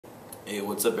Hey,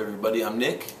 what's up everybody? I'm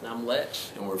Nick. And I'm Lech.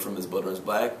 And we're from As Blood Runs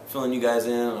Black, filling you guys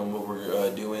in on what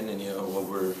we're doing and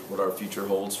what our future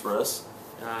holds for us.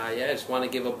 Yeah, I just want to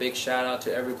give a big shout out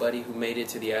to everybody who made it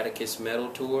to the Atticus Metal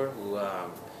Tour. Who,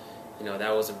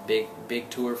 that was a big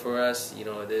tour for us. It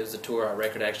was a tour. Our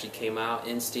record actually came out,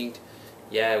 Instinct.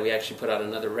 Yeah, we actually put out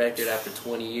another record after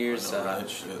 20 years.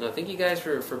 Thank you guys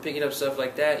for picking up stuff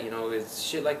like that. It's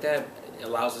shit like that. It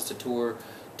allows us to tour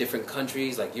different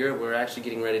countries like Europe. We're actually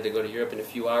getting ready to go to Europe in a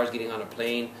few hours, getting on a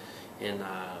plane and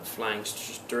flying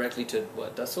directly to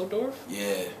Dusseldorf?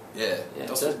 Yeah.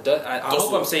 I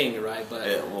hope I'm saying it right,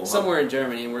 but somewhere in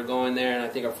Germany, and we're going there, and I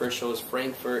think our first show is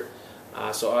Frankfurt.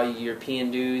 So all you European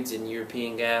dudes and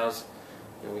European gals,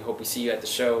 we hope we see you at the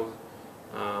show.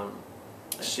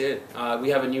 We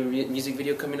have a new music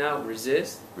video coming out,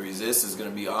 Resist. Resist is going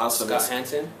to be awesome. Scott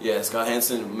Hansen. Yeah, Scott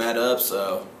Hansen, Matt Ups.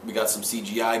 We got some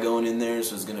CGI going in there,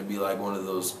 so it's going to be like one of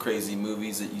those crazy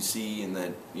movies that you see in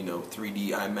that 3D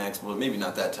IMAX. Well, maybe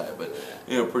not that type, but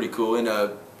pretty cool. And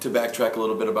to backtrack a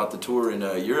little bit about the tour in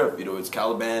Europe, it's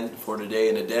Caliban for today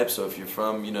and Adept. So if you're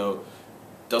from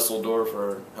Dusseldorf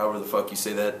or however the fuck you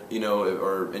say that,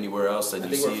 or anywhere else that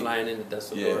you see. I think we're flying into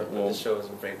Dusseldorf, but the show is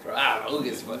in Frankfurt. I don't know, who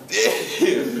gives a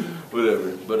fuck?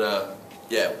 Whatever. But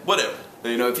whatever.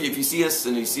 If you see us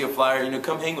and you see a flyer,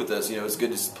 come hang with us. It's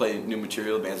good to play new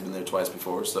material. The band's been there twice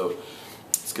before, so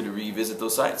it's good to revisit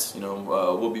those sites.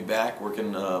 We'll be back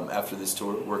working after this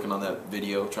tour, working on that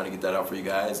video, trying to get that out for you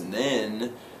guys, and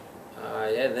then.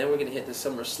 Then we're gonna hit the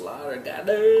Summer Slaughter.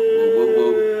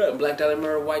 Goddamn. Black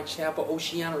Dilemma, Whitechapel,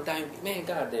 Oceano, Diamond. Man,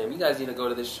 goddamn. You guys need to go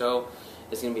to this show.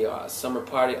 It's gonna be a summer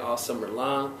party all summer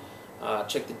long.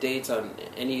 Check the dates on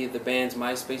any of the band's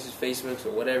MySpaces, Facebooks,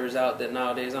 or whatever's out there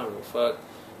nowadays. I don't give a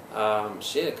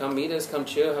fuck. Come meet us, come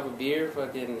chill, have a beer,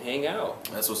 fucking hang out.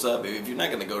 That's what's up, baby. If you're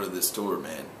not gonna go to this tour,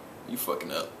 man, you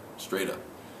fucking up, straight up.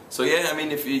 So yeah, I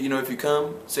mean, if you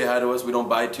come, say hi to us. We don't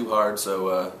bite too hard,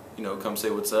 so come say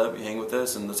what's up, you hang with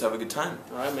us, and let's have a good time.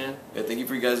 All right, man. Yeah, thank you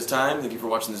for you guys' time. Thank you for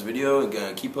watching this video,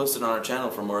 and keep posted on our channel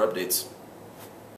for more updates.